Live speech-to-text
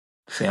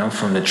See, I'm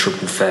from the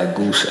triple fat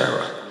goose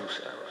era.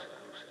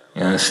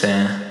 You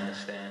understand?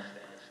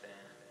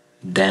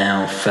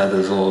 Down,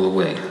 feathers all the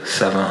way,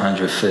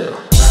 700 fill.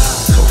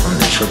 So from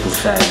the triple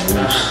fat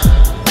goose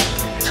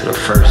to the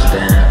first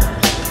down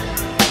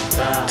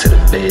to the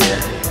bear,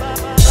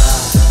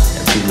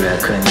 and people that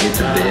couldn't get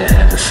the bear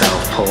had the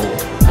South Pole.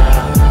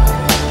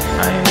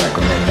 I ain't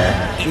recommend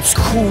that. It's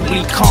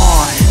Kublai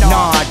Khan,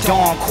 nah,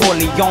 Don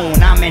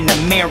Corleone, I'm an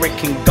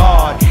American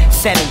god.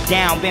 Settled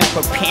down, been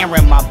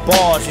preparing my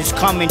bars. It's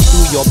coming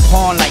through your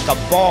pawn like a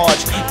barge.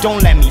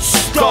 Don't let me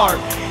start.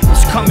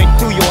 It's coming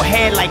through your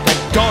head like a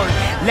dart.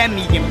 Let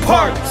me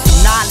impart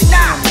some knowledge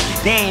on me.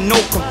 There ain't no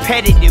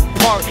competitive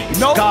part. It's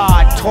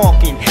God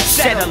talking,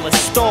 settle a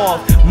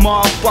store.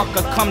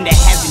 Motherfucker come to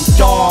heaven,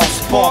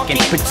 dogs barking,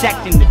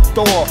 protecting the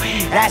door.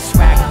 That's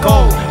where I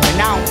go when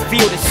I don't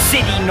feel the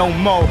city no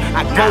more.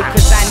 I go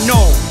cause I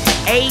know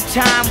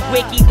A-time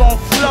wiki gon'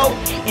 flow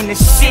in the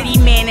city,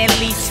 man. At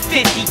least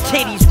 50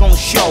 titties gon'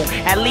 show.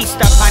 At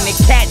least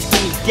 100 cats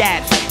give me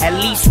dabs. At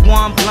least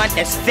one blunt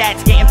that's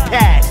fat's getting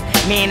passed.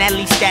 Man, at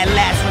least that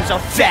last one's a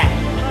fact.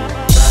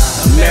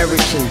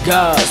 American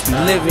gods, we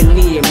living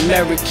the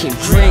American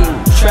dream.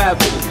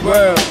 Travel the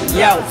world,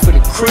 we out for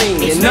the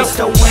cream. It's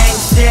Mr.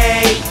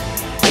 Wednesday.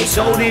 It's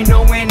old and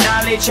knowing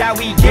knowledge how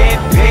we get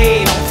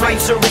paid on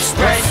flights or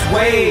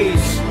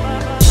expressways.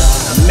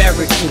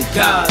 American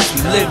gods,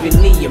 we living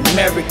the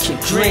American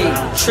dream.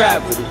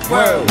 Travel the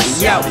world,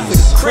 we out for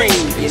the cream,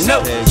 you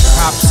know.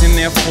 Cops in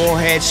their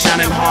forehead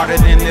shining harder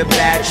than their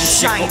badges.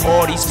 Shit for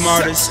all these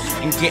murders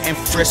and getting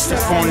frisked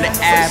up on the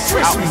app.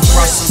 Out in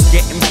Brussels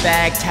getting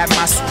bagged, have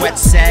my sweat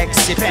sag,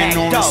 sipping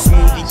on a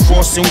smoothie,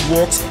 crossing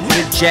walks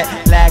with a jet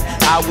lag.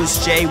 I was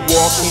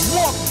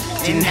jaywalking.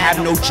 Didn't have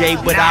no J,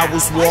 but I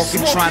was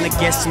walking, trying to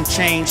get some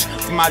change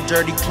for my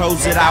dirty clothes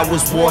that I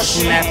was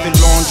washing at the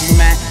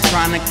laundromat.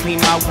 Trying to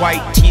clean my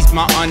white tees,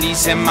 my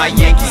undies, and my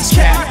Yankees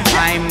cap.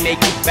 I ain't make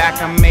it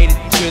back, I made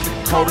it to the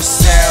coldest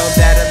cell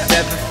that I've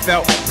ever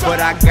felt, but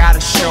I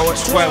gotta show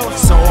it 12.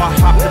 So I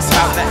hopped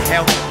about the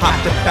hell,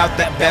 hopped about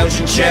that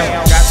Belgian jail.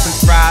 Grab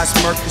some fries,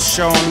 murk the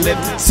show, and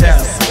live to tell.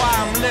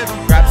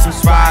 Grab some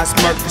fries,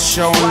 murk the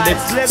show, and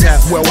live to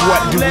tell. Well,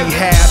 what do we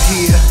have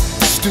here?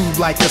 Stewed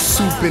like a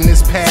soup in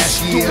this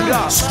past year.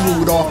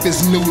 Screwed off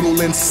his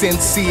noodle and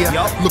sincere.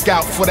 Look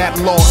out for that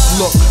lost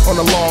look on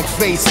the long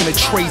face and the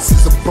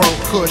traces of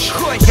burnt kush.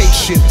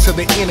 Patient till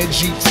the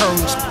energy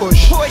turns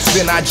push.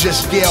 Then I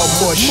just yell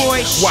mush.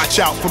 Watch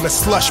out from the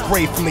slush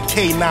spray from the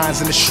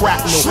K9s and the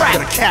shrapnel.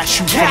 Gonna catch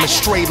you from a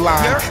straight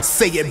line.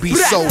 Say it be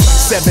so.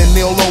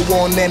 7-0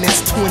 on and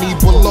it's 20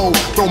 below.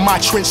 Throw my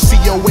trench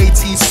COAT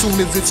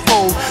soon as it's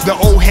cold. The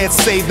old heads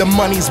say the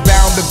money's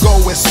bound to go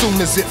as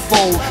soon as it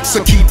folds.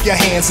 So keep your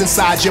hands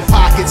inside your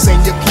pockets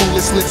and your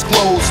clueless lips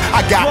closed.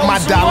 I got my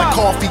dollar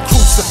coffee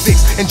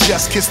crucifix and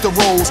just kissed the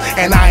rose.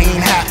 And I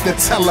ain't have to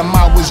tell them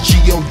I was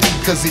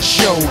G.O.D. cause it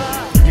showed.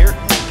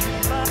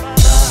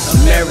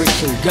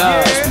 American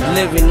gods, we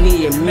living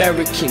the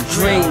American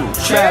dream.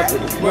 Travel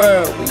the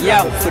world, we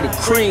out for the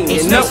cream.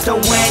 It's Mr.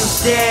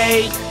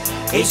 Wednesday.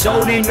 It's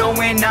old and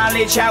knowing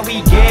knowledge how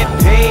we get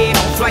paid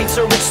on flights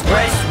or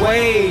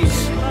expressways.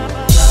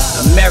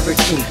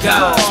 American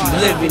gods, we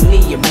living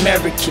the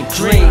American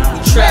dream.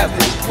 We travel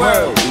the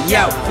world, we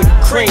out for the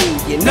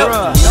cream, you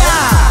know.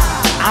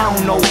 I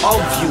don't know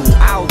of you,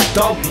 I'll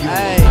dub you.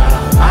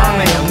 I'm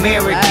an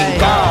American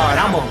god,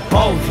 I'm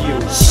above you.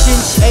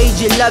 Since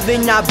age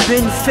 11 I've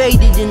been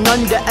faded and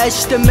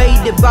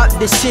underestimated about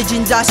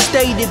decisions I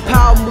stated.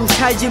 Power moves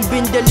hasn't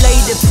been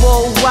delayed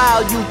for a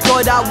while. You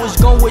thought I was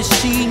going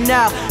see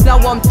now. Now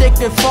I'm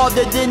thinking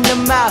farther than the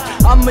mouth.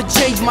 I'ma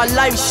change my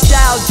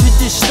lifestyle to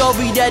the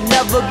story that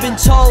never been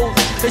told.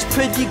 It's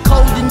pretty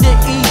cold in the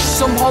east,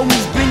 some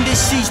homies been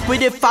deceased.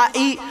 But if I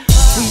eat,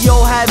 we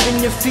all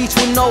having the feast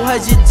with no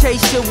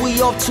hesitation.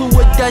 We off to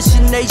a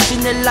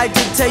destination, a life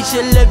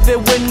temptation.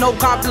 Living with no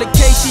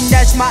complication,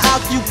 that's my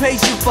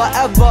occupation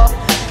forever.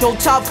 No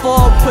time for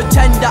a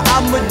pretender,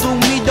 I'ma do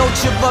me, don't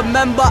you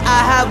remember? I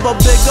have a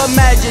big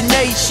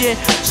imagination,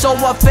 so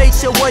I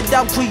face it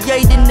without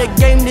creating the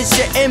game. This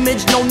an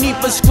image, no need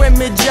for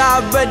scrimmage,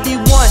 I already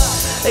won.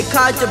 They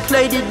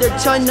contemplated a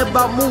ton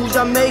about moves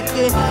I'm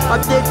making.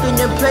 I'm thinking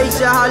and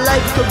pacing how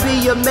life could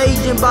be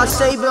amazing by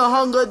saving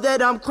hunger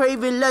that I'm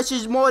craving. Less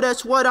is more,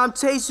 that's what I'm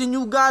tasting.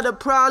 You got a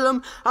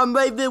problem, I'm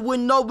raving with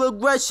no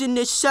regression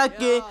this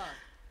second.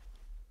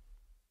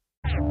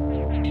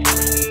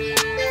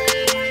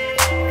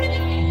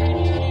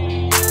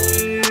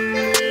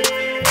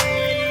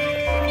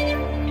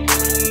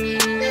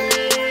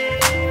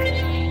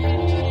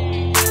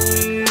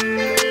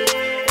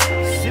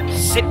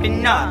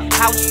 Sipping up,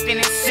 house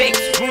in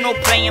 6, Bruno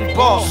playing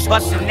ball,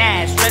 busting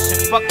ass,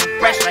 dressing fucking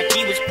fresh like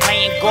he was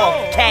playing golf.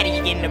 Caddy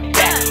in the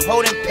back,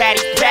 holding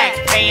Patty packs,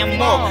 paying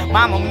more.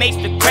 Mama makes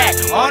the crack,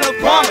 Arnold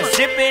Palmer,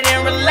 sipping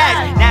and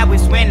relax. Now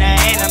it's winter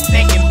and I'm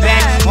thinking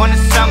back on the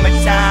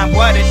summertime.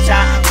 What a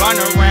time, run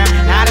around,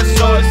 now the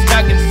soul is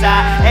stuck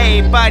inside.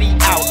 Everybody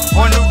out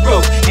on the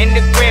roof and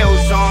the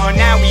grill's on.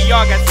 Now we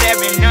all got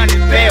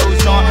 700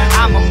 bells on.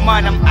 I'm a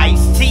mud, I'm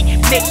iced tea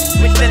mixed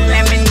with the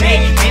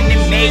lemonade and the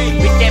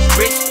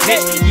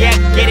bitch. Yeah,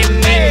 I get it,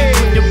 man.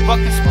 With the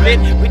fucking split,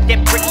 with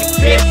that bricky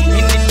bit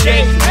in the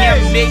J. Yeah,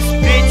 mixed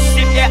bitch,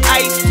 sip that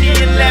iced tea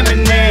and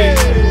lemonade.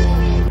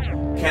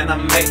 Can I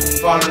make you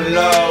fall in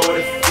love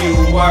with a few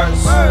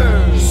words?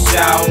 You say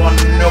I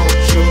wanna know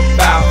what you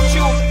about.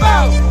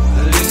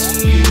 At least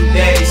a few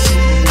days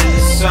sitting in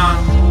the sun.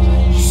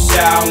 You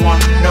say I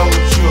wanna know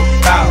what you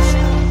about.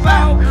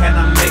 Can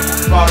I make you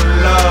fall in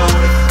love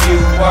with a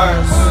few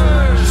words?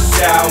 You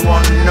say I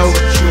wanna know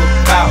what you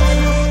about.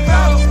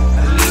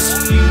 At least a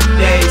few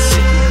days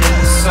sitting in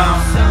the sun.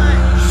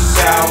 You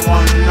say I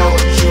wanna know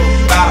what you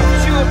about.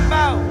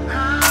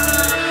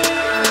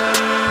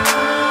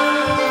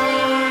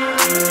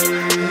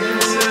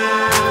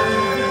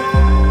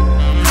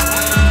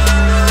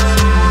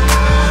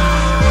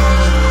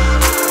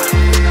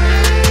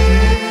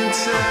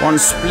 One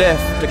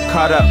spliff to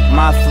cut up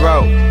my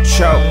throat,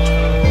 choked,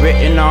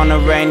 written on a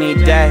rainy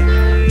day,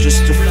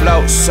 just to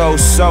float, so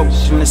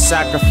soaked in the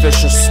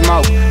sacrificial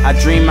smoke. I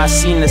dream I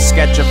seen the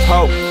sketch of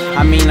hope.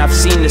 I mean I've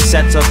seen the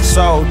sets of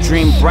soul.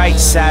 Dream bright,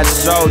 sad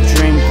soul,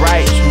 dream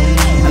bright,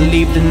 and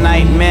leave the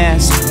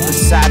nightmares, the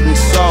saddened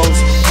souls.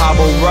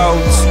 Cobble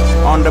roads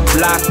on the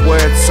block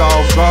where it's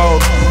all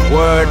gold.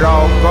 Where it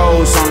all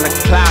goes on the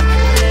clock.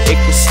 It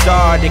can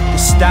start, it can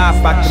stop,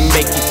 I can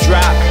make it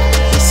drop.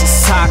 This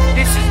is talk,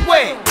 This is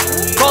where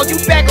called you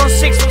back on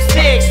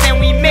 606 and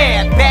we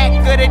met back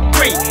of the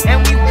 3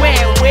 and we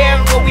went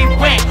wherever we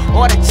went.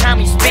 All the time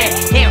we spent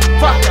getting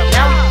fucked up.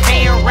 Now we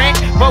paying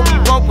rent, but we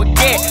won't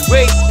forget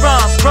where he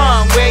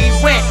from where he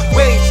went,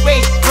 where he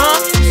from.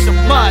 We some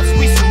mutts,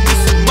 we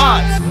some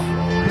mutts.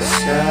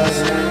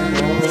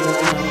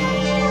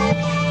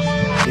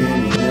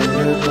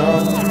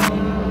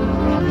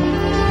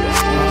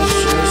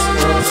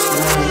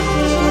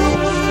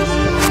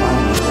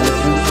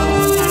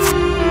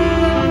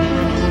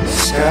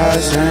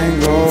 Skies ain't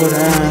go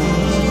down,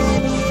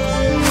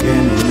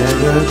 can a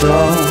nigga go?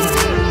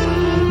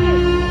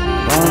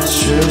 Let's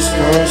just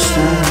go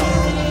stand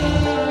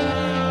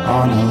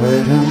on the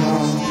little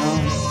moon.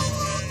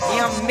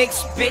 Yeah, I'm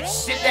mixed bitch,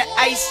 sip that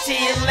iced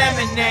tea and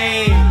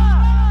lemonade.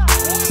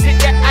 Sip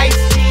that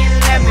iced tea and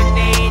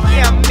lemonade.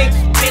 Yeah, I'm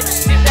mixed bitch,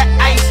 sip that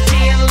iced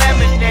tea and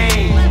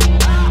lemonade.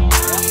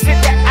 Sip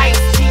that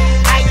iced tea,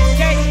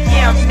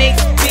 yeah, I'm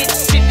mixed bitch,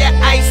 sip that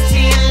iced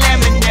tea and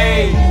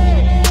lemonade.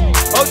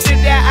 Oh, sip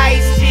that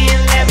iced tea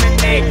and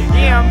lemonade.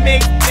 Yeah, I'm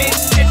mixed bitch,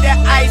 sip that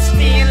iced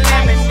tea and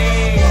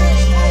lemonade.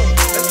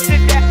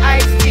 Sip that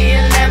iced tea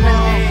and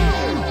lemonade.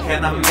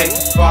 Can I make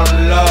you fall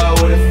in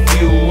love with a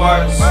few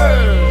words?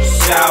 You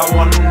say I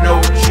wanna know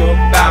what you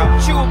about.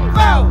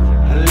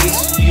 At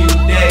least a few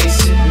days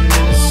sitting in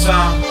the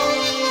sun.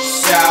 You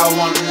say I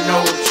wanna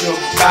know what you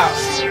about.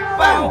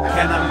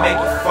 Can I make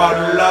you fall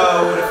in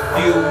love with a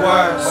few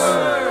words?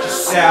 You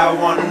say I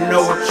wanna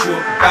know what you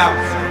about.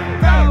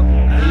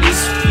 At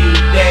least a few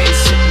days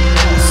sitting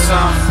in the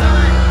sun.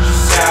 You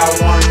say I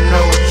wanna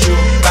know what you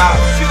about.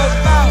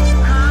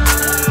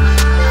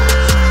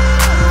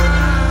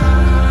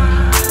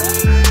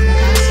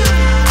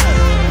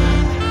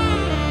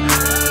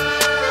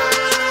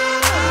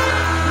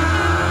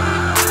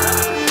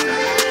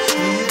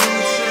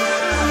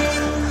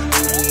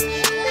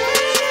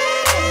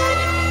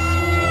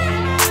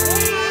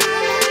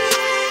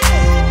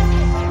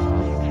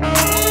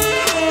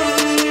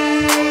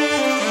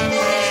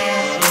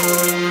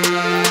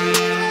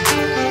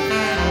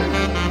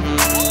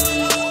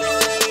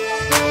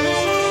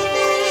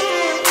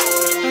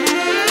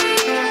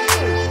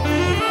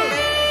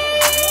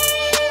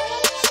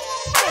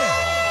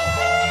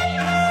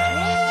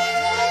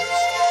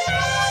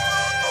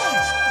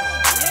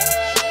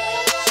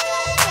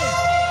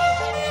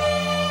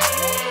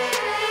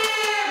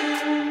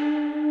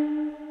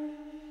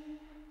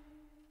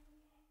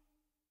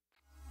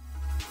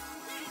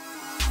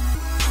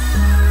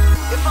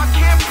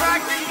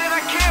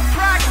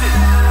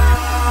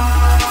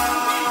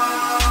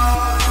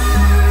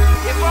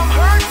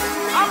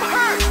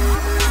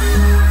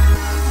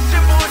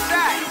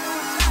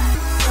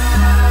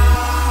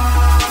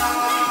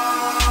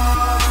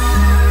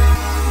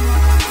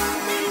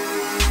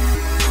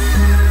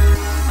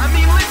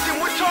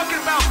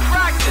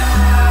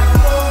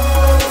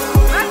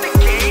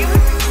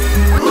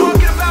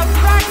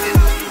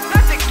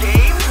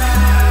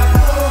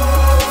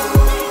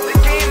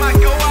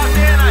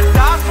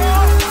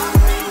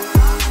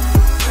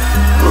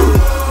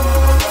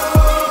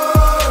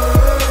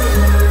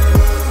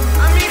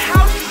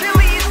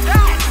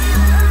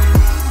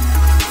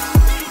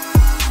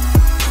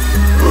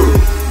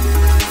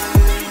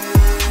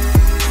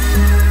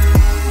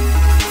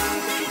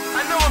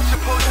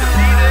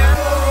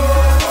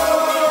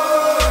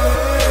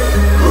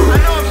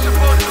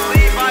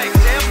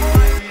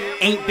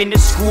 Ain't been to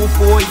school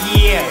for a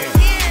year.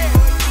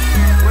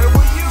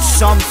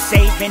 Some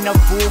say been a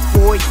fool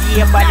for a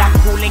year, but I'm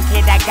coolin',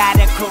 kid, I got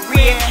a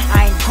career.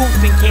 I ain't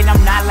goofing, kid,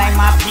 I'm not like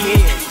my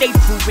peers. Stay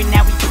proving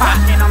that we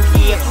poppin', I'm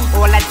here.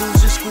 All I do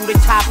is just screw the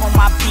top on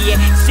my beer.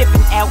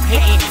 Sippin' L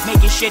hitting,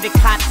 making sure the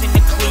cops in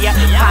the clear.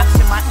 Pops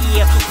in my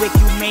ear, wick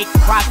you make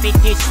profit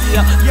this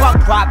year.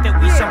 Fuck profit,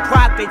 we some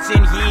prophets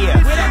in here.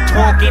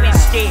 Talking and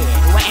scared,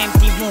 an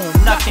empty room,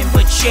 nothing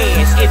but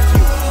chairs. If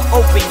you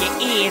open your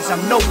ears,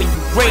 I'm knowing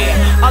you rare.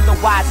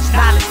 Otherwise, it's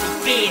knowledge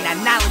they fear,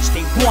 not knowledge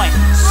they want.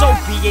 So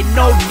be it,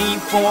 no need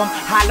for them.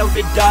 Hollow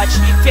the Dutch,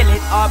 fill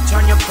it up,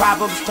 turn your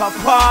problems to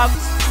pubs.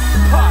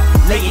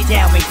 Lay it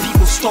down, make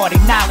people start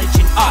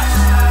acknowledging us.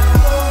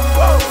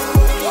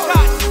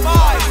 Shots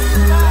fired.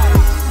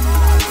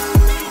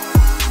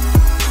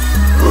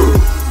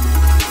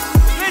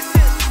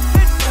 Listen.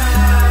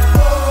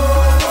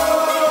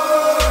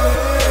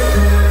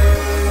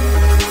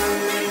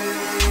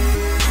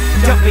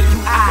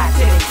 W-I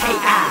to the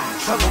K-I,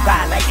 trouble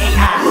guy like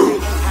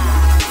AI.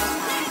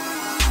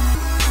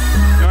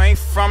 You ain't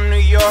from New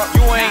York,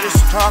 you ain't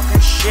just talking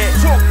shit.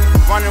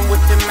 Running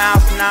with the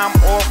mouth, now I'm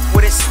off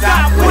with it,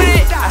 stop with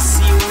it. I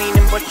see you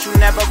leaning, but you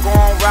never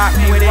gon' rock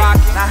with it.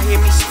 Now hear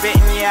me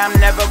spitting, yeah, I'm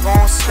never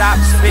gon' stop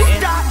spitting.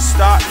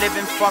 Start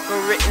living, fuck a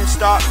written,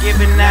 start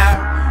giving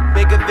out.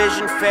 Bigger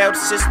vision, failed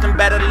system,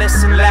 better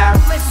listen loud.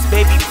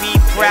 Baby, be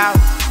proud,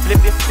 flip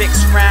your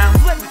fixed round.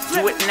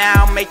 Do it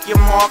now, make your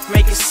mark,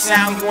 make it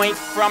sound. You ain't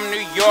from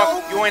New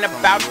York, you ain't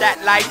about that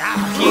life.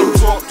 You can't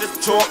talk the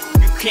talk,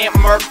 you can't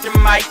murk the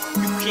mic.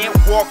 You can't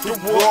walk the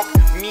walk,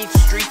 mean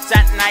streets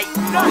at night.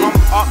 Come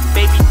up,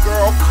 baby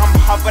girl, come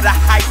hover the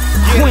height.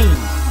 Queen,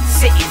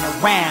 sitting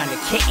around, the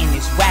kitten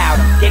is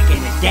wild, I'm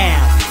dicking it down.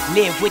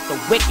 Live with the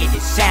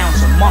wickedest sounds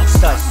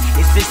amongst us.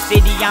 It's the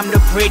city, I'm the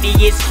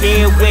prettiest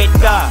kid with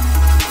the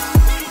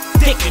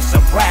thickest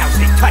of brows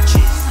and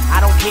touches. I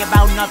don't care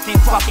about nothing,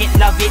 fuck it,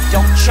 love it,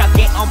 don't chuck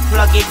it,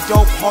 unplug it,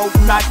 don't hold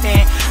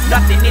nothing.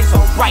 Nothing is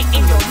alright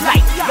in your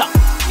life, yuck,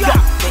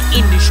 the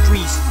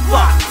industry's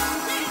fucked.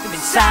 Been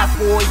signed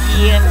for a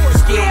year,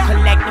 still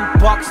collecting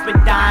bucks for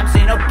dimes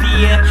in a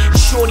beer.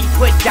 Shorty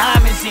put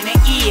diamonds in her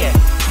ear,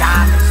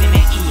 diamonds in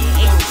her ear.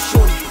 Hey yo,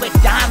 shorty put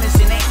diamonds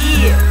in her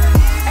ear.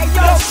 Hey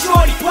yo,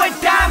 shorty put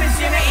diamonds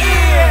in her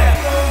ear.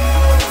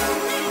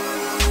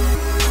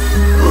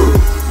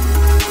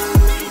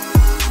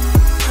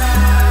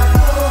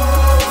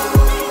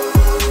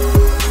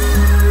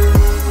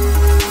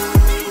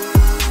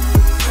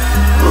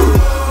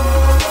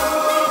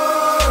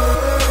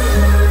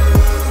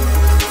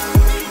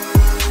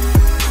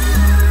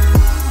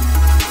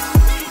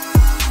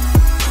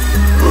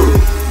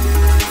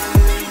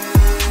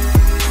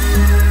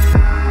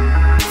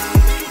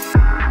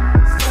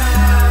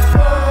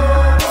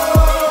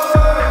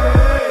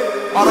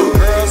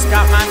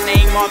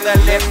 On their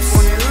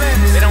lips,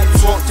 they don't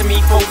talk to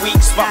me for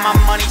weeks, but my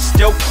money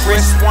still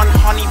crisp. One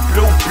honey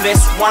blue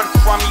bliss, one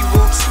crummy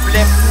root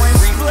split.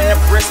 Breathe in a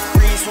brisk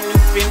breeze when you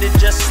finger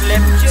just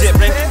slip.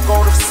 Blink, go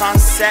to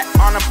sunset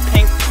on a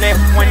pink cliff.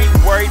 When you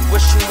worried,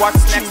 wishing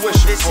what's next.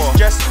 This is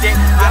just it.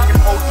 I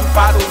can hold you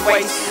by the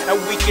waist, and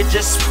we could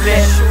just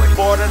split.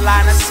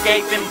 Borderline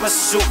escape in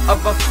pursuit of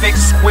a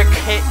fix, quick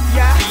hit.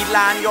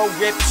 Beeline your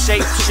rip,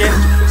 shape shift.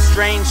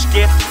 Strange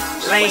gift,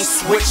 lane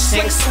switch,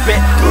 sing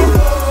spit.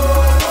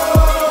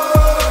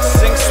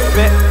 Sing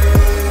spit.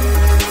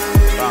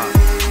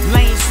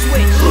 Lane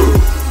switch.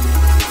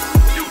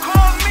 You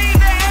call me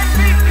the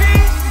MVP?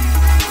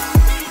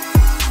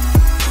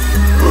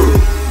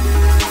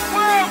 The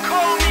world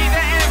call me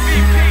the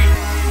MVP.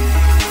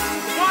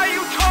 Why are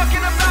you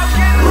talking about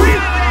getting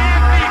rid of the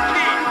MVP?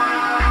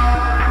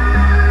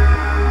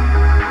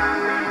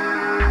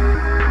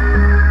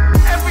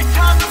 Every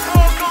time the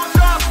ball goes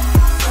up,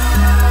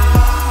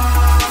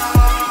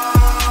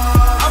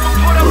 I'ma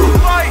put up a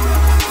fight.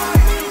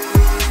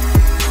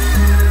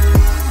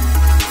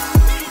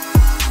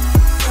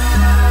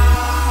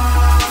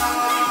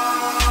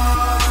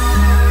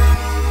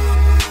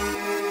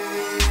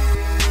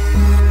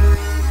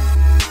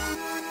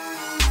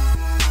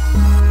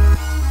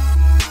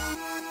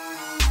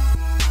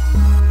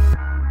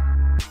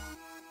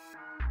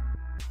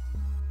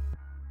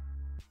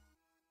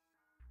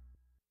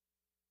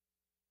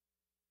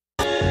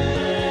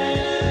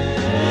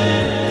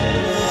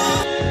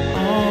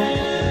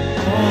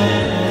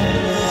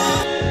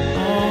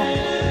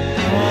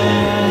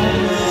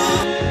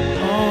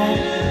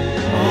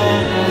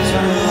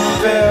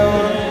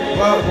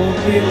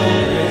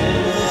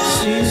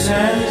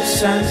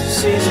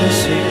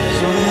 Seasons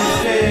on your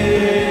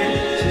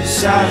face, the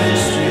silent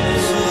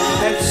streets.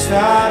 At the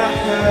start I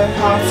heard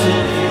hearts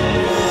of you,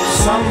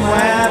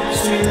 somewhere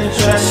between the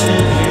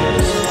dressing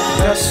rooms.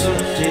 That's so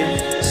deep,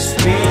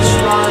 speech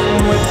run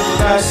with the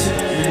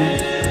precedent.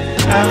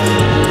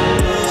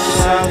 Afternoon,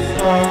 South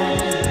Park,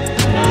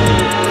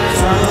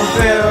 trying to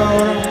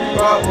build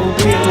what will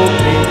be.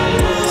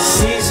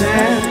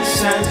 Seasons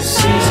and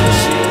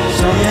seasons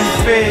on your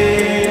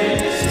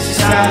face, the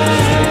silent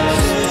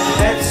streets.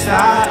 Let's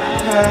start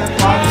her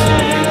heart to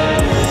you,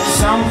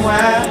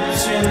 somewhere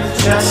between the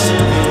dressing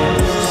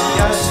rooms.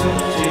 You're so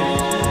deep,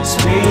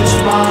 speech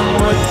spun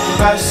with the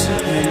best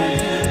of me,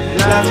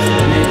 left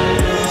me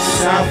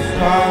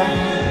southpaw.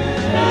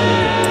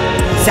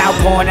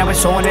 Southpaw, never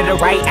saw to the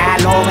right eye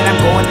long, and I'm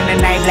going in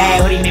the night.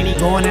 Black hoodie made me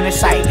going in the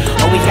sight.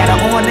 Always got a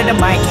horn in the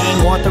mic,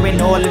 ain't going through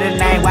it all of the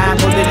night. While I'm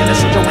moving in the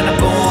studio when I'm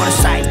going on the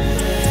sight.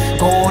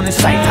 Go on the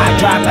sight, hot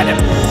drop at the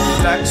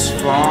flex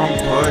phone,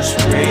 push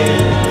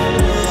breeze.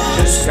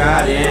 Just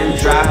got in,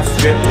 drops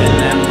dripping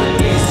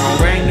memories. Don't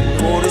rain the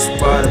coolest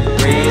but a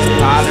breeze.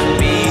 Pollen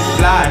bee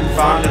flying,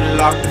 found a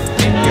lock to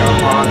fit your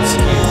heart's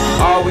key.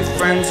 Are we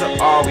friends or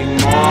are we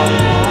more?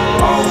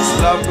 Always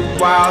love the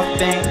wild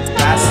thing,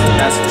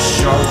 that's for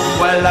sure.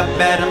 Well, I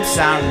bet I'm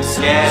sounding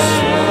scared.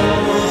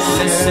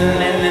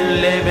 Listening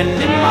and living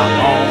in my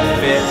own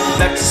fear.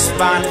 Flex your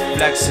spine,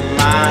 flexing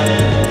mine.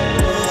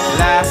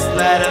 Last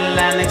letter,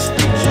 Lennox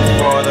reaching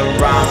for the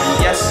rhyme.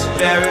 Yes,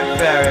 very,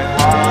 very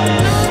hard.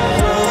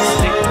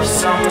 Stick with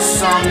summer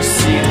song to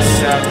see the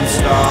 7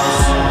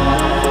 stars.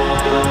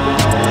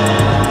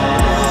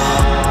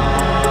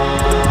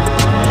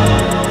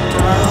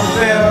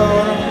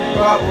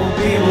 What will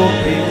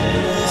be.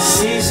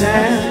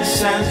 Season,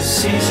 sense of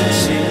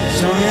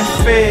seasons on your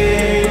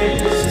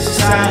face. It's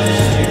time to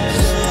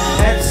choose.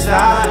 Heads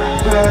out,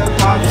 but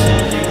heart to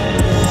you.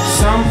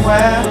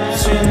 Somewhere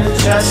between the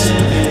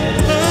dressing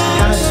rooms.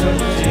 Yes,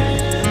 okay.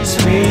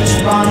 Speech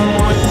bomb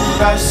with the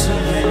best of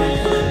me.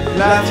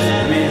 Left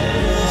me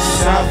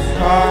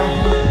southpaw.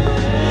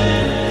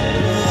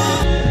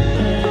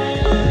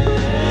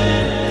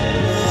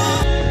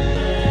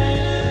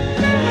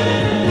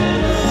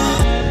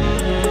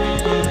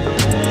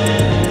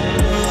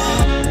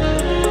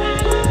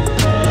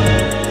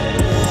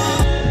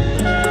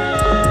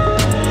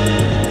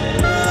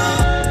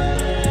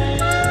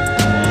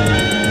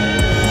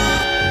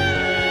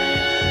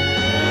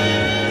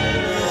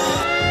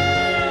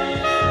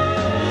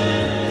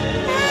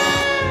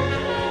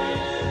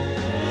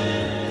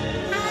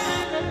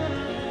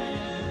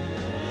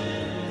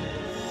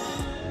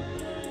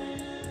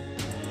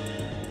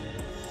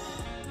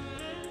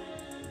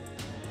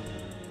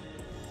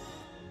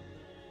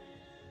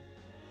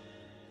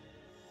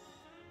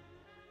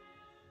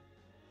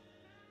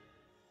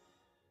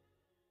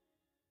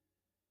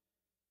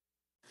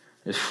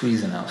 It's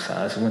freezing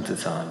outside. It's winter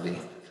time, B.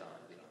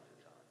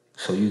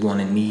 So you're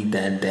gonna need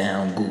that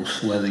down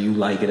goose, whether you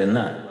like it or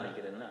not.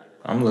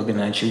 I'm looking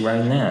at you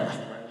right now.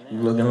 You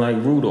looking like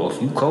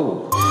Rudolph. You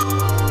cold. Oh,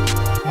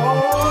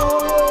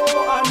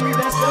 I need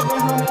that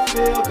 700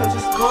 feel, cause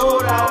it's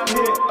cold out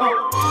here.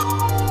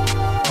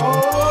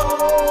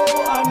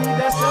 Oh, I need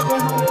that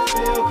 700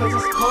 feel, cause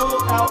it's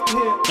cold out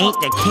here. Ain't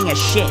the king of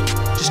shit,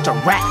 just a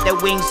rat that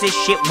wings this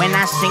shit when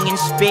I sing and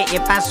spit.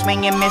 If I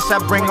swing and miss, I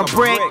bring a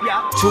brick.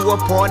 To a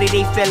party,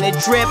 they feel a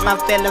drip, I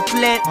feel a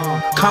flip.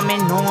 Coming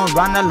on,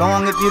 run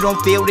along if you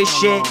don't feel this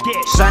shit.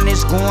 Sun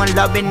is going,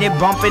 loving it,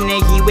 bumping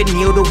it, he would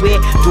kneel to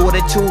it. Daughter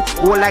too,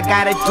 all I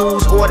gotta do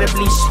is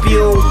audibly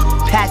spew.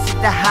 Pass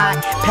it to hot,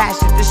 pass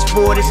it to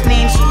sport, it's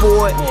name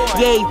sport.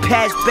 Yeah, he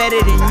pass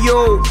better than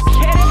you.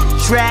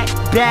 Track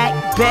back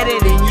better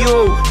than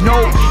you.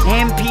 No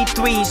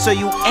MP3, so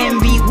you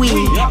envy we,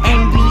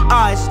 envy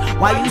us.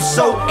 Why you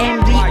so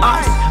envy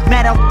us?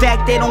 Matter of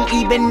fact, they don't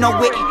even know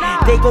it.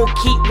 They gon'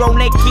 keep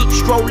rolling, keep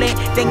strolling,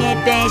 thinking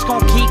things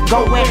gon' keep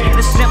going.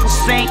 The simple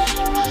sink,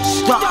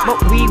 stuck,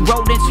 but we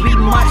rollin' 3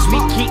 months.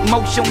 We keep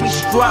motion, we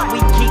strut,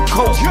 we keep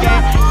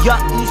coasting. Yuck,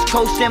 East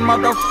Coastin',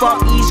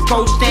 motherfuck East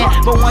Coastin'.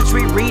 But once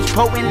we reach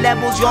potent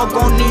levels, y'all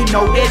gon' need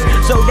notice.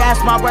 So that's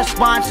my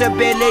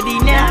responsibility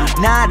now.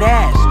 Now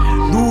that's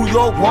New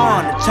York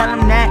one, tell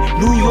them that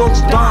New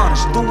York's done.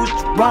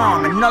 Stewart's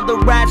bomb, another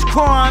rat's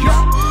crumbs.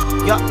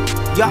 Yup,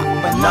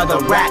 another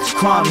rat's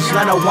crumbs.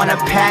 Another one of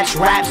Pat's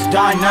raps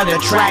done, another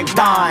track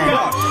done.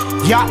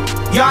 Yup,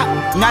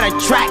 another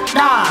track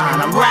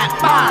done. I'm rap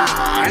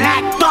on,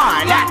 act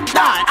done.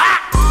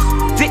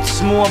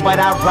 Fits more, but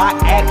I rock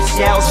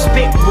XL.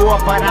 Spit more,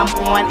 but I'm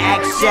on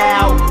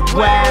XL.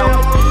 Well,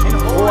 in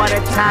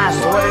order time,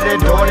 sort of the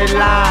dotted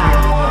line.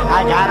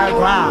 I gotta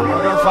grind,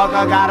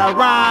 motherfucker gotta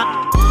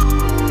rhyme.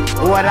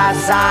 What I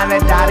sign a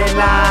dotted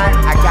line,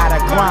 I gotta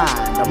grind.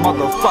 The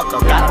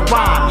motherfucker gotta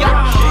rhyme.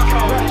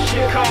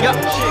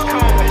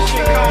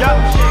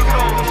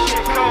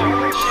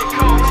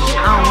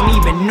 I don't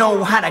even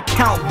know how to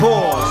count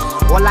balls.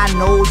 All I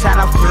know is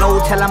how to flow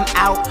till I'm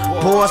out.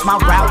 Balls, my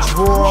routes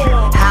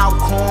raw. How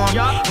corn,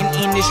 an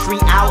industry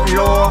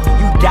outlaw.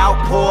 You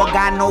doubt poor,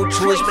 got no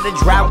choice but a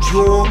drought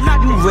jaw.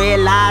 You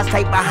realize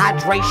type of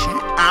hydration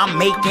I'm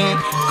making.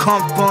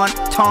 Confront,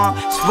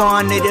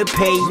 spun to the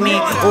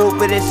pavement.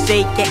 Over the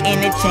sake of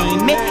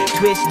entertainment.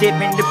 Twisted,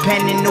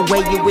 independent, the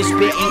way you was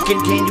spitting.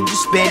 Continue to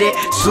spit it.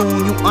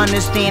 Soon you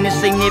understand the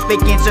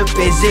significance of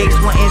physics.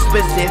 One in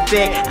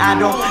specific, I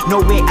don't know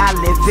where I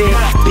live it.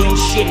 Been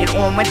shitted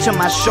on, went to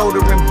my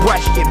shoulder and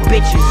brushed it.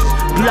 Bitches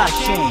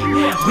blushing,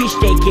 reach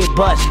they get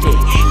busted.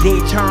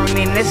 They turn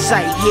in the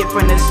sight, hit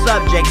from the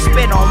subject.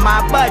 Spit on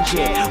my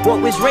budget.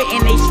 What was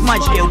written, they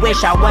smudged it.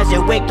 Wish I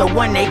wasn't with the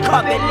one they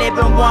covered,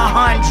 living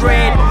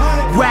 100.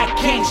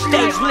 Ratking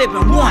stage,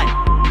 living one.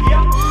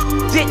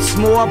 Bitch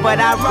more, but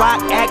I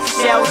rock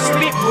XL.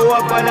 Spit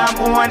more, but I'm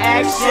on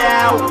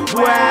XL.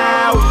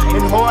 Wow,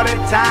 in harder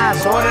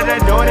times, harder to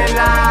do the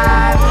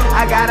line.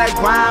 I gotta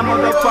grind,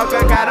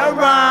 motherfucker, gotta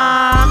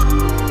rhyme.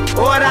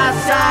 Or I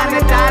sign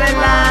the dotted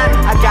line.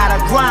 I gotta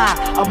grind,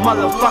 a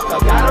motherfucker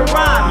gotta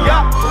rhyme,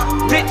 yup.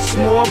 Bitch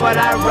more, but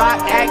I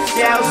rock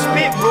XL.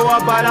 Spit more,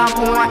 but I'm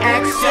on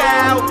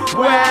XL.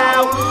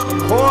 Wow,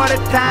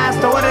 harder times,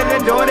 harder to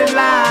do the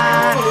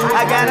line.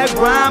 I gotta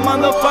grind,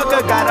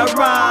 motherfucker gotta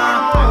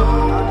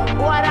rhyme.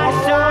 What I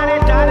shine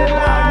and dotted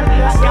line.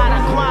 I gotta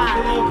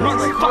grind,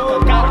 motherfucker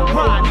gotta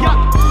rhyme,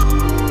 yup.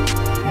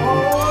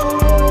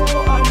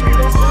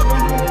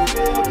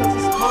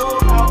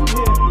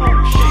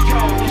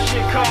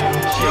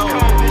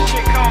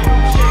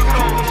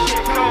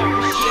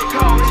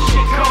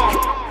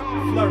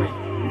 Flurry,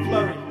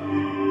 Flurry,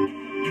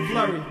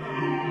 Flurry,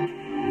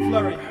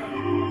 Flurry.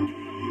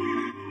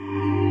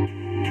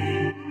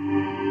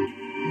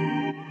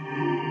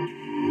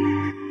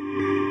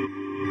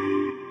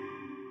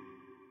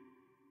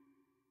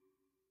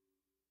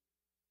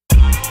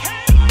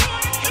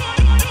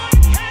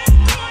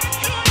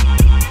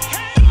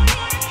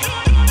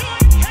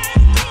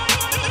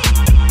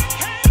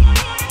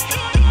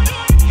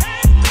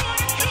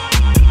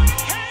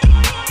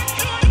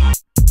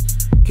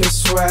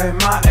 Kiss away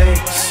my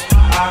aches,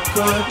 I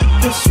could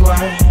kiss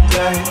away,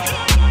 yeah.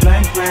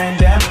 Blank brain,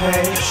 damn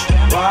page,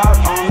 wild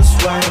on this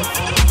wave.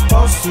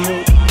 Post to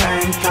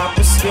pain,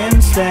 copper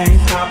skin stain,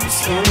 copper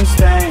skin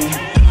stain.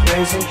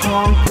 Raising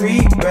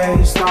concrete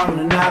based on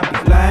the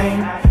nappy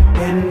lane.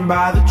 Hidden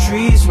by the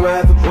trees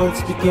where the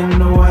woods begin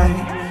to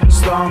wane.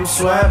 Storm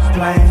swept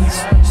plains,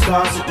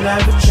 stars that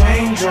never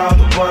change. All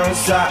the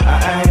words that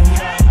I aim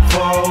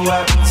for,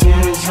 wet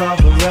tears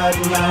of a red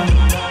man.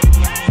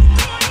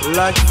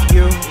 Like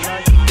you,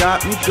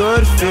 got me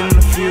good, feeling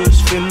the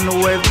fuse, feeling the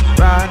wave of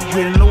ride,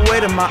 hitting the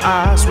weight of my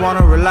eyes.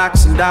 Wanna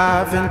relax and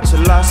dive into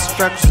lust,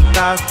 freckles and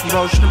dyes,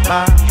 corrosion of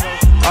mind.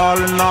 All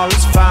in all,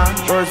 it's fine.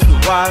 Words of the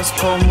wise,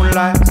 cold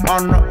moonlight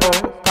on the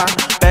old pine.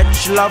 Bet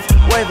you love the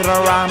way that I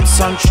rhyme,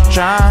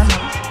 sunshine.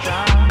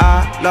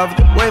 I love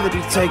the way that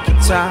you take your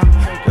time.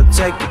 You'll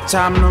take your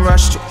time and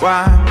rush to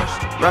wine,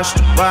 rush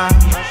to wine.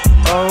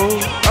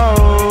 Oh,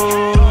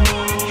 oh,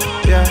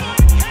 yeah.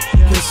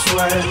 Kiss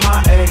away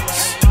my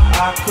aches.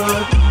 I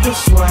could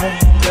kiss away,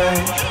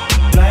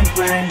 yeah. Blank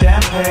brain,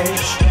 damn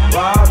page,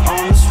 wild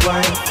on this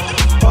wave.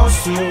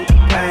 Post to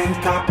pain,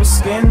 copper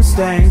skin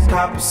stained,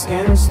 copper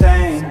skin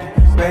stained.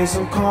 Raised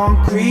on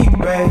concrete,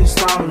 based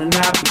on the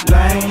nappy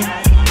lane.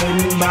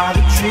 Hidden by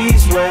the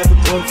trees where the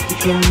woods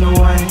begin to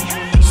wane.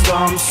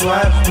 Storm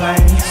swept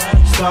plains,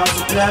 stars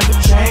that never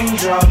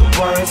change. All the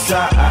words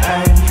that I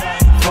aim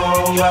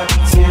for, wet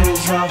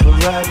tears of a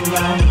red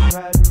man.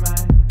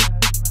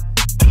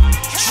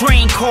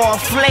 Train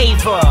called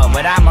flavor,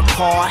 but I'ma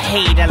call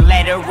hater,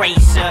 letter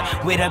racer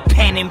with a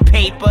pen and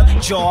paper,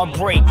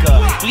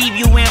 jawbreaker, leave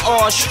you in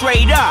all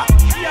straight up.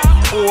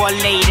 Or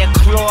later,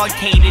 clog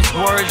haters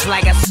words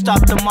like I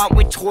stuffed them up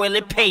with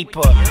toilet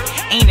paper.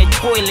 Ain't a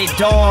toilet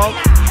dog,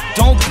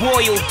 don't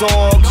boil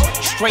dogs.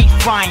 Straight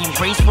frying,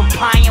 brace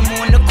papaya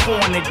on the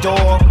corner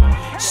dog.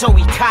 So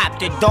he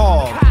copped the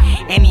dog,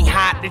 and he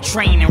hopped the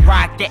train and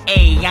rocked the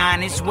A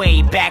on his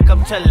way back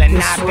up to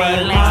Lenape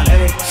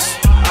Lane.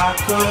 I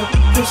could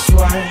kiss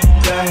away,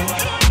 yeah.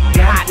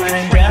 Blank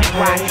brain, damn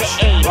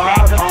page,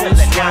 wild on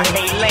this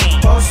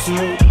wave. Post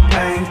to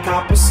pain,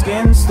 copper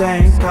skin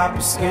stained,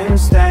 copper skin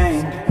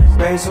stained.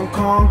 Raised on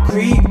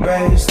concrete,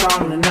 based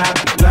on the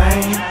nappy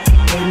lane.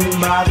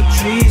 Hidden by the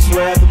trees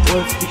where the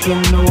woods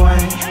begin to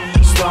wane.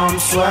 Storm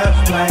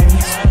swept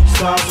plains,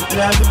 stars that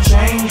never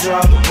change.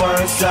 All the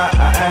words that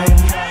I aim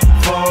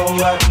for,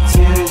 wet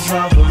tears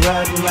of a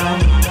red man.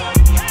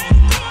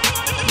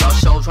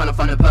 Lost soul trying to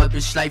find a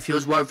purpose. Life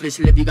feels worthless.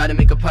 Live, you gotta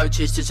make a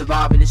purchase to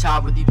survive in this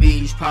hard with the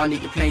bees. Proud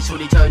need the place so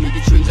they turn into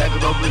trees like a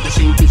rope with the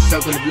same bitch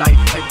circle of life.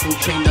 Headphone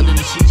chained under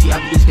the seat. You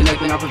have to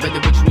disconnect and I prevent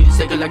the bitch. You need to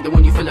stay collected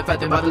when you feel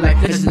affected by the life.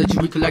 Listen, let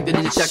you recollect it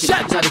in a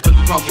second. Inside the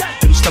cookie crumble.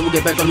 Every stumble,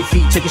 get back on your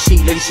feet. Take a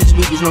seat, let it sit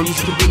me. There's no need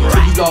to compete.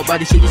 Right. Got by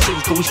the city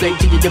cities. Go we slave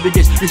to the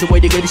dividends. There's a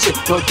way to get it shit.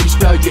 Work for the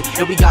splurge.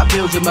 And we got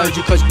bills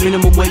emerging. Cause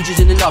minimum wage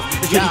isn't enough.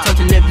 It's really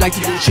tough to live like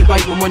to do shit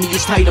right when money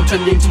is tight. I'm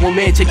turning into a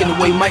man. Taking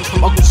away mics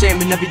from Uncle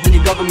Sam and everything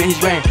the government has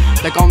ran.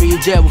 Like army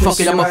in jail, well fuck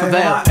it, I'm off a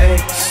veil.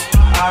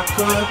 I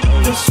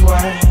could kiss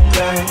away,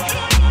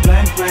 yeah.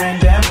 Blank brain,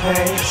 damn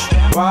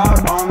page,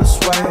 wild on this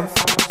wave.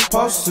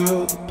 Post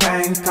to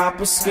pain,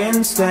 copper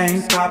skin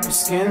stained, copper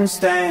skin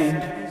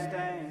stained.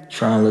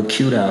 Trying to look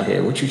cute out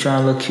here. What you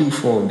trying to look cute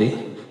for,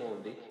 B?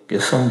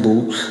 Get some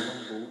boots.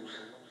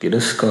 Get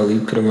a scully,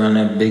 put around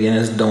that big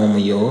ass dome of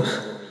yours.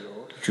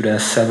 Get you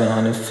that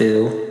 700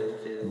 fill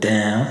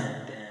down.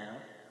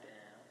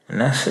 And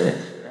that's it.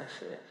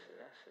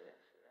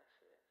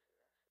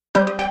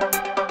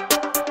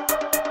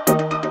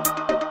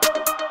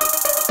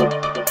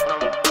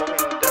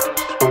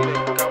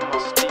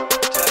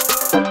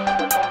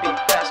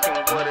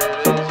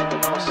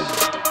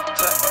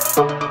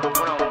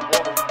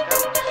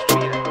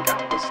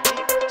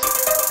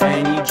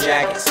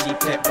 Jacket, sleep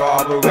that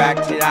barber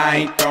racked it, I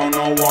ain't throw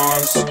no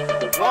ones.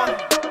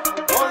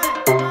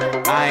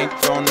 I ain't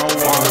throw no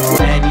ones.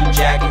 Any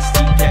jacket,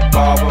 steep that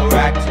barber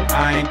racked it,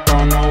 I ain't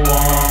throw no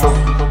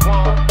ones.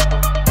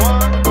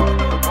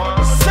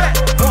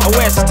 I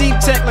wear steep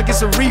tech like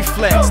it's a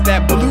reflex.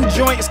 That blue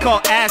joint is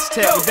called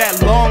Aztec. With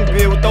that long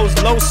beard with those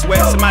low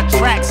sweats, and my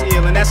tracks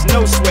ill, and that's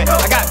no sweat.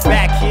 I got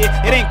back here,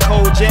 it ain't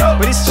cold yet,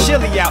 but it's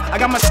chilly out. I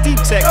got my steep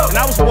tech, and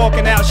I was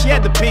walking out. She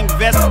had the pink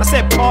vest. I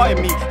said,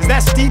 pardon me, is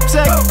that steep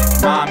tech?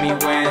 Mommy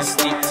wearing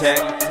steep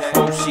tech.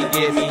 Hope she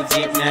give me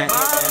deep neck.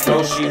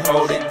 Know she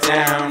hold it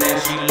down,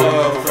 and she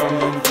love from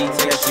them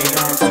details. She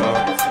don't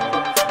talk.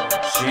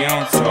 She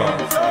don't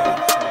talk.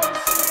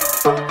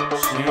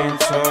 She ain't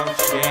talk.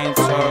 She ain't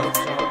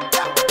talk.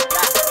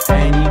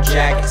 Any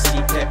jacket,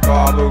 steep that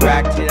barber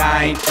racked it,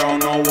 I ain't throw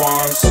no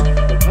ones.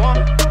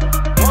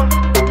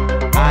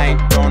 I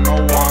ain't throw no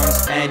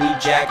ones. Any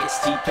jacket,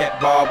 steep that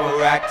barber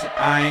racked it,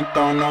 I ain't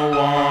throw no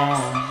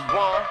ones.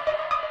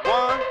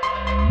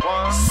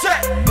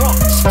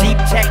 Steep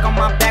tech on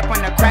my back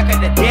when the crack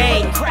of the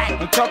day.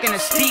 I'm talking a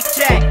steep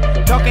tech,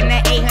 talking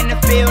that 800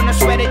 feel, no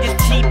sweater, just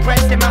cheap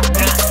pressed in my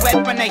feet,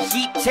 sweat from the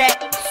heat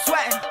tech.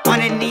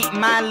 Underneath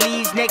my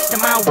leaves, next to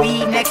my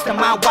weed, next to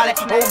my wallet,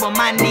 over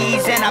my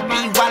knees, and I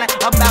be wildin'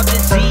 about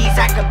disease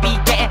I could be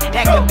getting,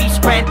 that could be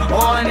spreading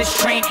all in this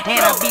train,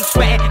 and I be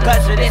sweating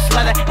cause of this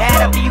leather,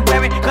 had to be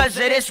wearing cause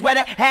of this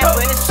weather, half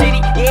of the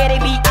city, yeah they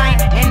be eyeing,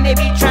 and they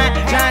be trying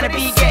to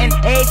be getting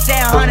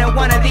 8-700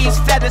 one of these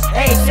feathers,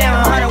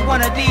 8-700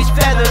 one of these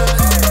feathers.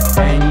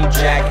 Any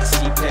jacket,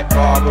 steep that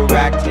barber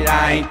racked it,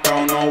 I ain't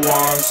throw no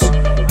ones.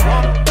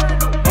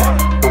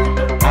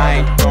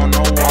 I ain't throw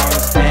no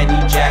ones. Any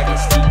jacket,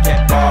 steep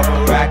that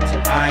barber racked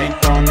it, I ain't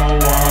throw no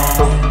ones.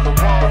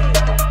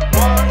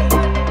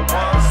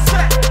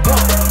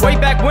 Way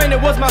back when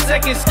it was my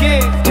second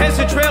skin, tents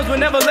and trails would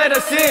never let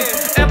us in.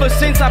 Ever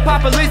since I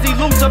popped a Lizzie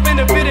loose up in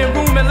the fitting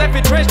room and left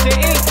it drenched in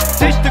ink.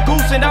 Ditch the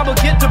goose and I would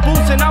get the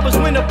boots, and I was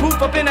winning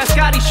proof up in that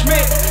Scotty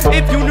Schmidt.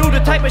 If you knew the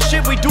type of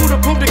shit we do to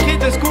prove the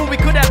kids in school we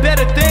could have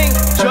better things.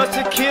 Just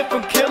a kid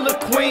from Killer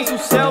Queens who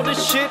sell the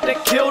shit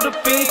that kill the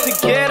fiends to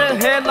get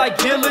ahead like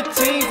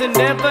guillotines and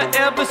never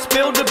ever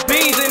spill the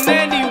beans. In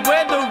any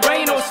weather,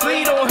 rain or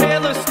sleet or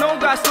hail or snow,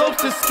 got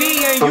slopes to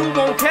ski, and you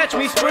won't catch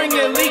me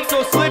springing leaks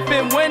or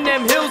slipping when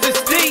them hills is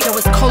steep. Yo,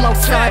 it's cold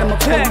outside, I'ma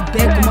call you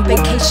back. I'm on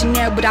vacation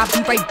now, but I'll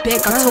be right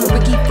back. I told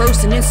Ricky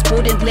first and then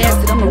sported last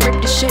that I'ma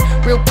rip this shit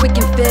real quick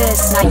and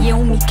fast.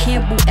 Naomi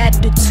Campbell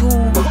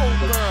attitude,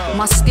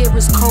 my stare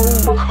is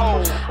cold.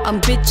 I'm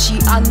bitchy,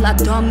 a la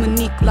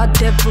Dominique, la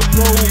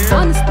Devereaux.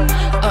 Honestly,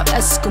 a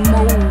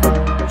Eskimo,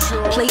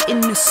 play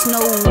in the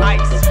snow.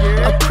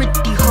 A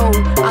pretty hoe,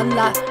 a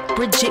la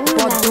Bridget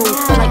Bardot.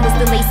 Flight was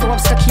delayed, so I'm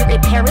stuck here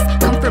in Paris.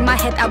 Come from my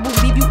head, I will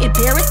leave you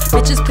embarrassed.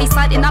 Bitches play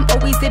side and I'm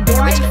always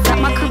embarrassed. Got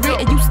my career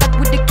and you stuck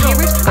with the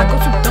carriage. I go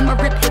so dumb, I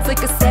rip heads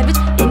like a savage.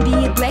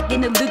 Indian, black,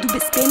 and a little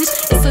bit Spanish.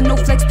 It's a no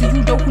flex, do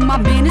you know who my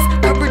man is?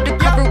 Cover to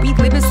cover, we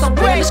living so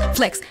lavish.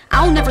 Flex,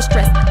 I don't never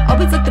stress.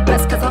 Always look the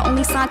best, cause I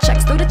only sign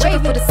checks. Throw the checker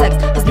for the sex,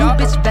 his new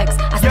bitch vex.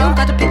 I still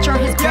got a picture on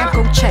his gram,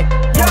 go check.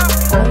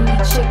 Only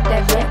chick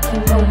that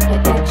Ratking know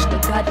that actually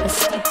got a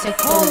steep tech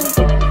home.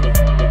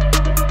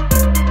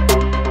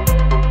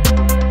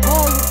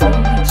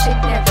 Only chick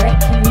that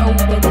Ratking know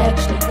that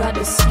actually got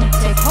a steep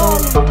tech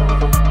home.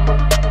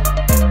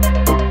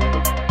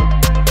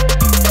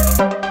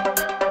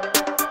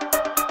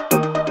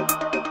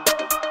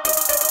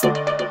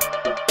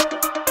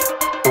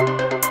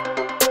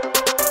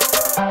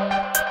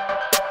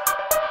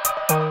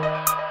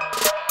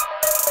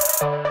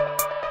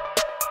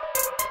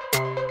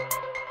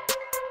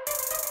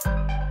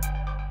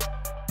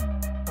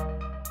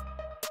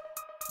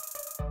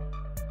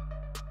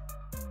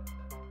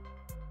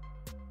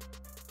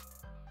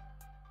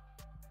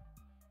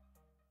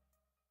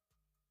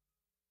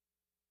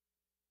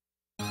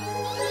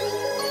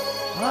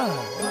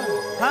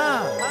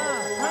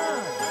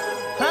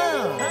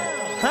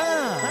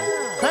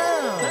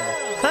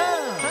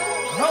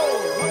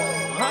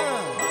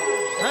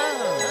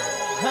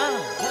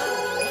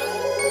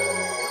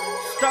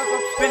 Stuck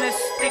up in a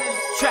sticky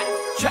trap.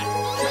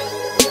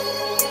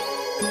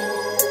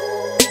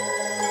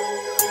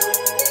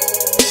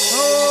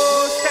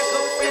 Oh, stuck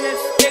up in a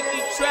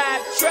sticky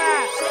trap.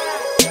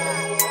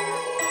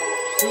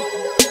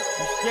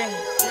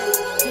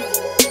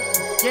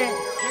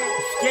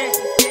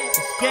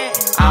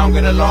 I don't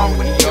get along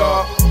with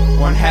y'all.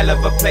 One hell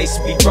of a place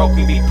to be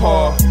broken, be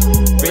poor.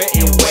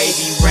 Written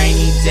wavy,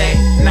 rainy day,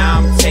 now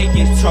I'm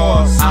taking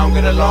tours. I don't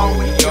get along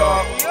with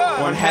y'all.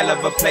 One hell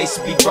of a place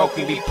to be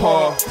broken, be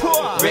poor.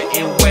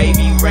 Written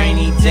wavy,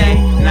 rainy day,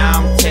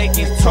 now I'm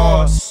taking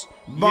tours.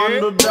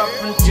 Bundled up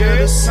until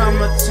the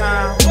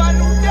summertime.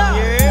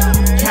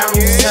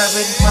 Counting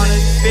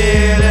 700,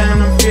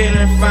 feeling, I'm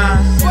feeling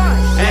fine.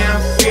 And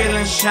I'm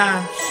feeling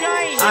shine.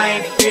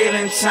 I ain't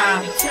feeling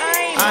time.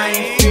 I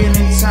ain't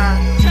feeling time.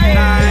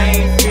 I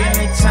ain't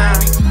feeling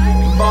time.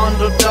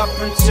 Bundled up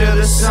until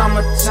the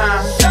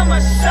summertime.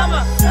 Counting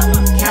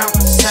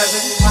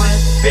 700,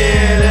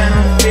 feeling,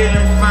 I'm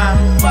feeling fine.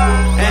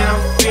 And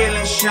I'm feeling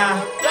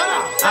shine.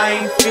 I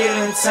ain't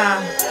feeling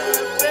time.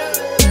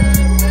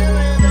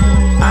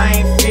 I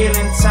ain't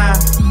feeling time.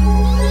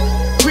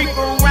 Creep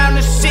around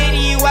the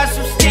city, watch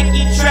some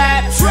sticky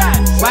traps.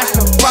 Watch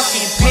some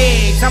fucking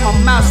pigs, I'm a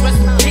mouse with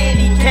some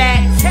kitty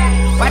cats.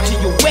 Watching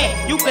you wet,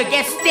 you could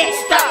get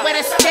stuck with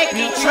a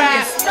sticky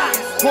trap.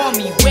 Call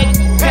me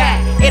Wicky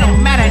Pat, it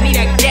don't matter, need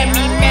to get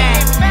me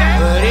mad.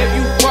 But if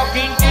you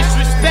fucking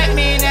disrespect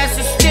me, that's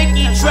a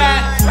sticky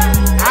trap.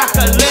 I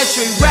could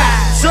literally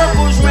rap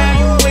circles round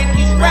you with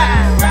these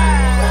raps.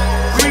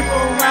 Creep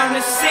around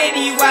the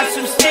city, watch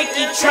some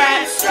sticky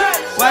traps.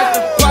 Watch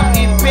the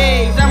fucking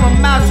pigs, I'm a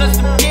mouse with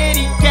some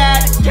kitty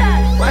cats.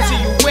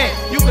 Watching you wet,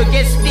 you could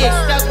get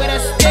stuck with a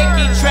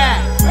sticky trap.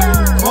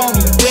 Call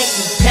me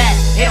Wicky Pat,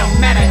 it don't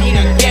matter, need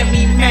to get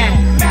me mad.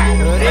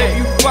 But if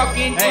you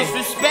fucking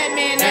disrespect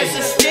me, that's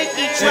a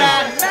sticky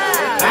trap.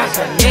 I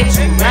could let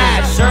you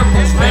ride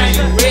circles round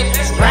you with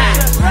these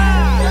raps.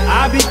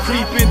 I be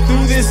creeping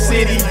through this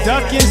city,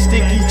 ducking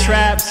sticky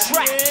traps.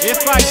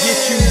 If I get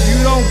you,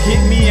 you don't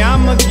get me,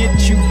 I'ma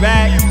get you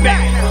back.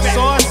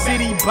 Saw a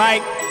city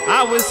bike,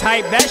 I was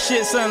hyped, that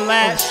shit's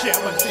unlatched.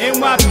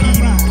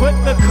 NYPD put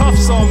the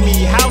cuffs on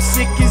me, how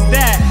sick is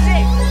that?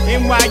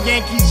 NY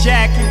Yankees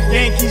jacket,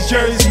 Yankees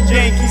jersey,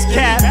 Yankees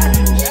cap.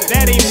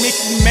 That ain't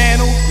Mickey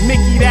Mantle,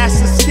 Mickey, that's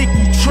a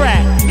sticky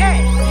trap.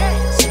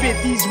 Spit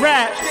these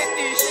raps,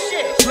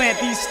 plant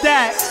these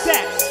stacks.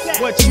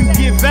 What you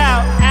give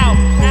out,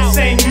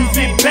 same you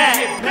get back.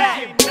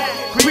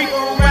 Creep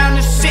around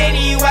the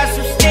city, watch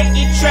some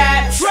sticky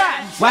traps.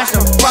 Watch the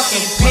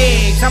fucking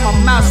pigs, I'm a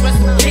mouse with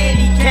some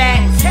kitty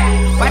cats.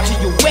 Watching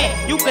you wet,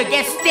 you could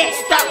get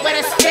stuck with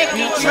a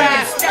sticky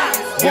trap.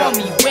 Call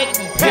me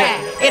Wicky Pat,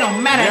 it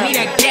don't matter, need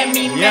to get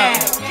me mad.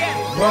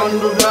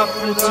 Bundled up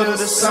into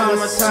the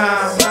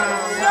summertime.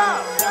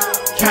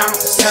 Count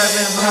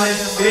 700,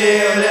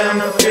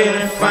 feeling, I'm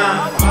feeling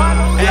fine.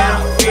 And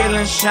I'm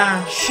feeling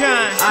shine.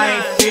 I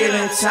ain't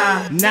feeling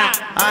time. Nah,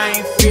 I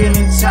ain't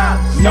feeling time.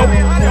 nope.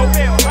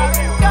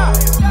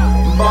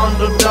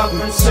 Bundled up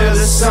until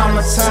the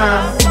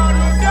summertime.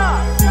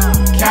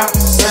 Count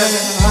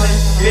 700,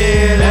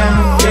 feeling,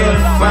 I'm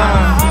feeling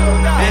fine.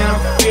 And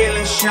I'm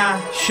feeling shine.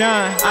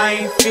 I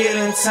ain't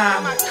feeling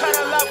time.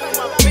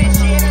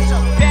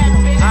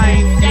 I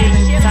ain't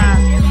feeling time.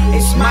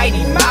 It's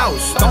Mighty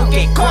Mouse, don't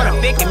get caught up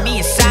picking me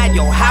inside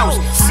your house.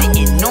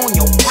 Sitting on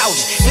your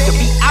couch, you could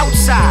be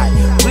outside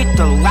with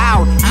the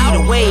loud.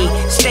 Either way,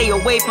 stay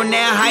away from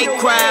that hype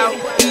crowd.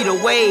 Either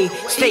way,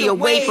 stay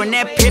away from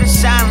that pit of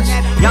silence.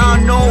 Y'all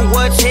know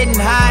what's hidden,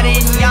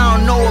 hiding. Y'all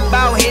know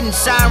about hidden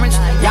sirens.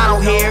 Y'all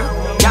don't hear,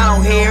 y'all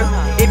don't hear.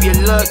 If you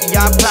look,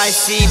 y'all probably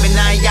see, but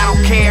now y'all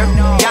don't care.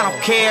 Y'all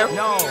don't care.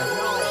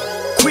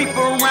 Creep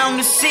around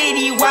the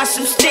city, watch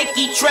some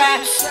sticky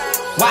traps.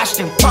 Watch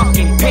them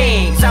fucking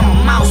pigs, I'm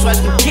a mouse, watch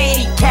them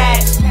kitty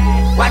cats.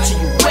 Watching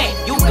you wet,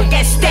 you could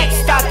get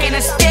stuck in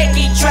a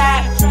sticky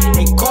trap.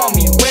 They call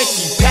me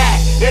Wicky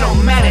Pat, it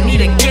don't matter, need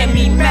to get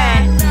me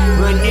mad.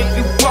 But if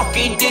you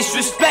fucking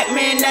disrespect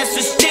me, that's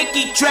a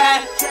sticky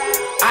trap.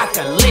 I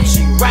could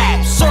literally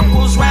rap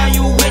circles round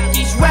you with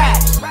these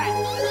raps.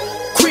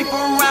 Creep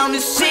around the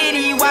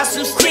city, watch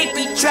some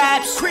sticky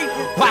traps.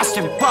 Watch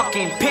them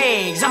fucking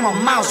pigs, I'm a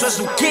mouse with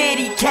some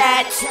kitty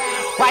cats.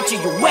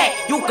 Watching you wet,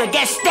 you could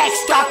get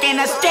stuck in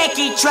a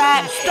sticky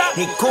trap.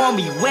 They call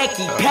me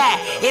Wicky Pat,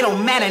 it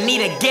don't matter, need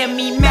to get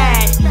me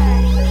mad.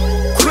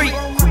 Creep,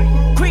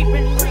 creepin',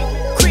 creepin',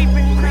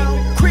 creepin',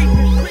 creepin',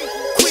 creepin'.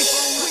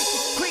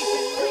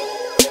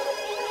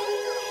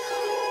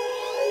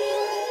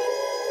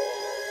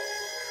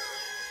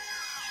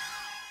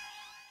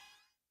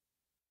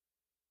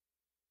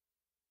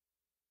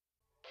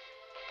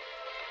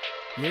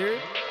 Yeah.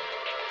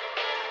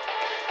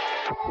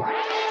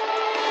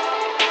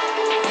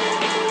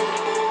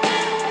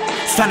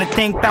 Trying to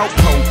think about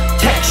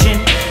protection.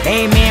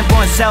 Aiming for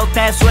myself,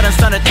 that's what I'm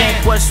starting to think.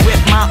 What's with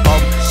my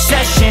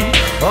obsession?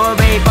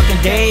 Every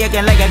fucking day,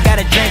 acting like I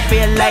gotta drink.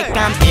 Feel like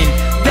I'm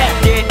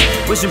infected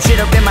with some shit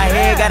up in my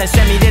head. Gotta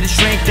send me to the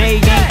shrink. They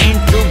ain't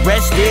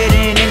interested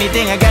in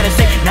anything I gotta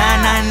say.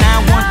 Nah,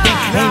 one thing.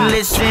 Ain't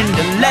listen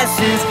to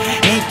lessons,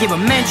 ain't give a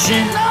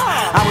mention.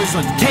 I was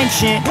on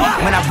detention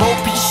when I wrote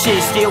piece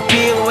shit. Still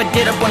feel what I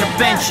did up on the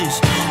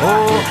benches.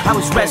 Oh, I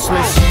was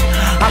restless.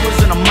 I was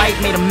on a mic,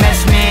 made a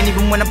mess, man,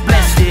 even when I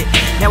blessed it.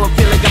 Now I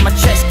feel like got my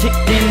chest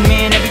kicked in,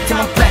 man, every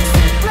time I'm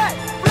flexing.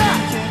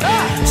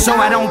 So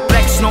I don't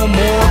flex no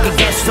more, it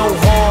gets so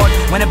hard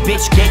when a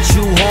bitch gets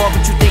you hard,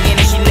 but you thinking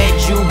that she let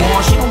you on.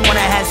 She don't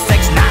wanna have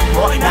sex, not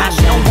raw. Nah,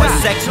 she don't want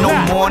sex no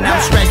more, now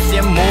I'm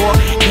stressing more.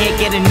 Can't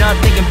get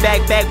enough, thinking back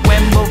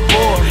when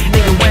before.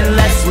 Thinking when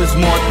less was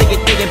more,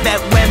 thinking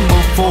back when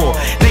before.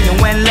 Thinking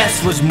when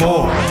less was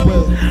more.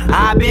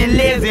 I've been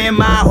living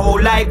my whole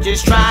life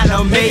just trying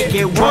to make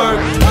it work.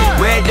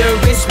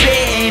 Whether it's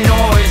spitting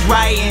or it's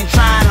writing,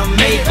 trying to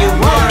make it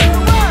work.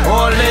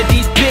 All of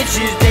these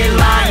bitches, they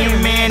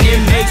lying, man, it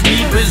makes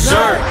me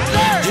berserk.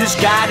 Just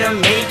gotta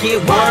make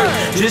it work,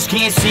 just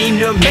can't seem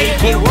to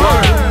make it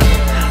work.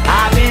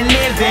 I've been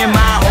living living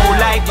my whole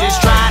life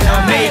just trying to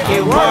make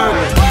it work.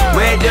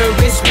 Whether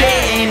it's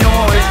spitting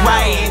or it's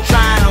writing,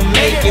 trying to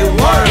make it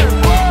work.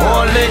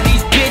 All of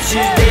these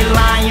bitches, they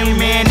lying,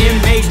 man, it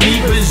makes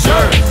me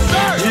berserk.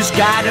 Just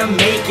gotta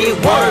make it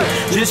work,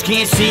 just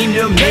can't seem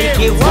to make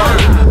it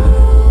work.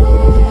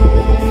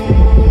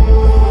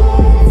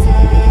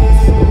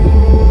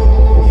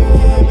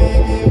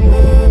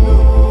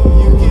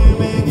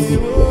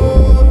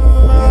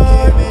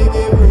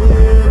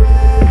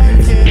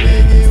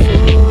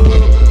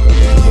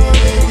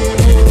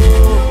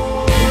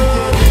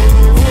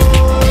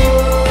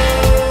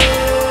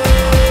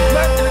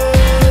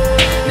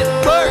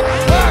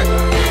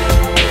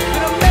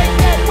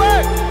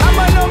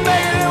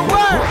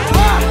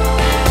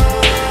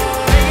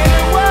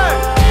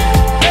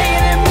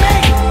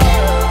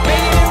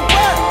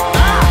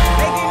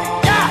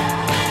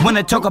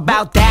 Wanna talk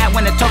about that,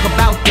 wanna talk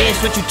about this.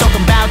 What you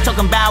talking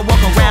about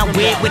walking around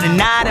with a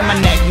knot in my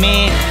neck,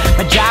 man.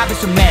 My job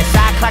is a mess,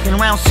 I clocking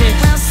around 6,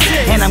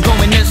 and I'm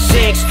going to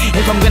 6.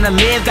 If I'm gonna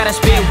live, gotta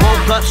spit.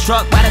 Woke up,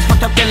 struck by this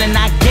fucked up feeling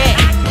I get.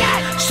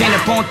 Stand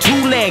up on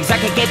 2 legs, I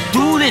can get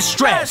through this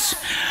stress.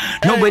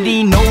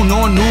 Nobody know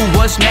nor knew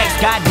what's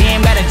next.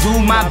 Goddamn, gotta do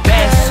my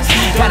best.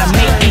 Gotta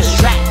make these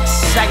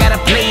tracks, I gotta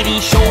play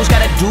these shows,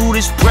 gotta do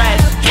this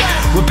press.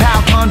 With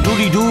power come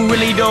doody-doo,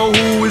 really know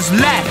who is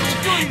left.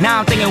 Now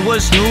I'm thinking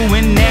what's new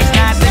and next.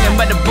 Not thinking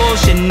about the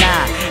bullshit,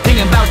 nah.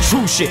 Thinking about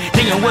true shit,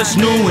 thinking what's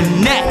new and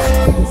next.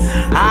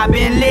 I've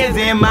been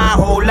living my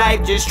whole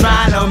life just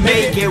trying to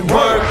make it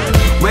work.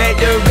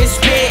 Whether it's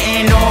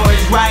spitting or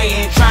it's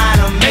writing, trying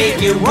to make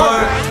it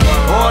work.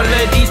 All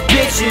of these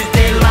bitches,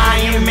 they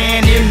lying,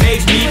 man, it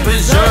makes me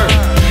berserk.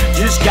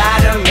 Just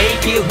gotta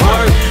make it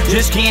work,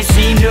 just can't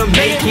seem to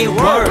make it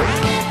work.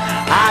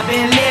 I've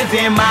been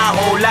living my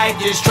whole life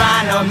just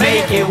trying to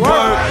make it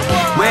work.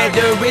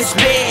 Whether it's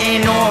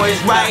spitting or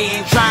it's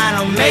writing, trying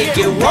to make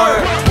it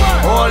work.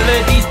 All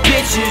of these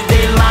bitches,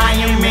 they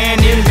lying, man,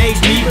 it makes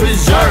me berserk.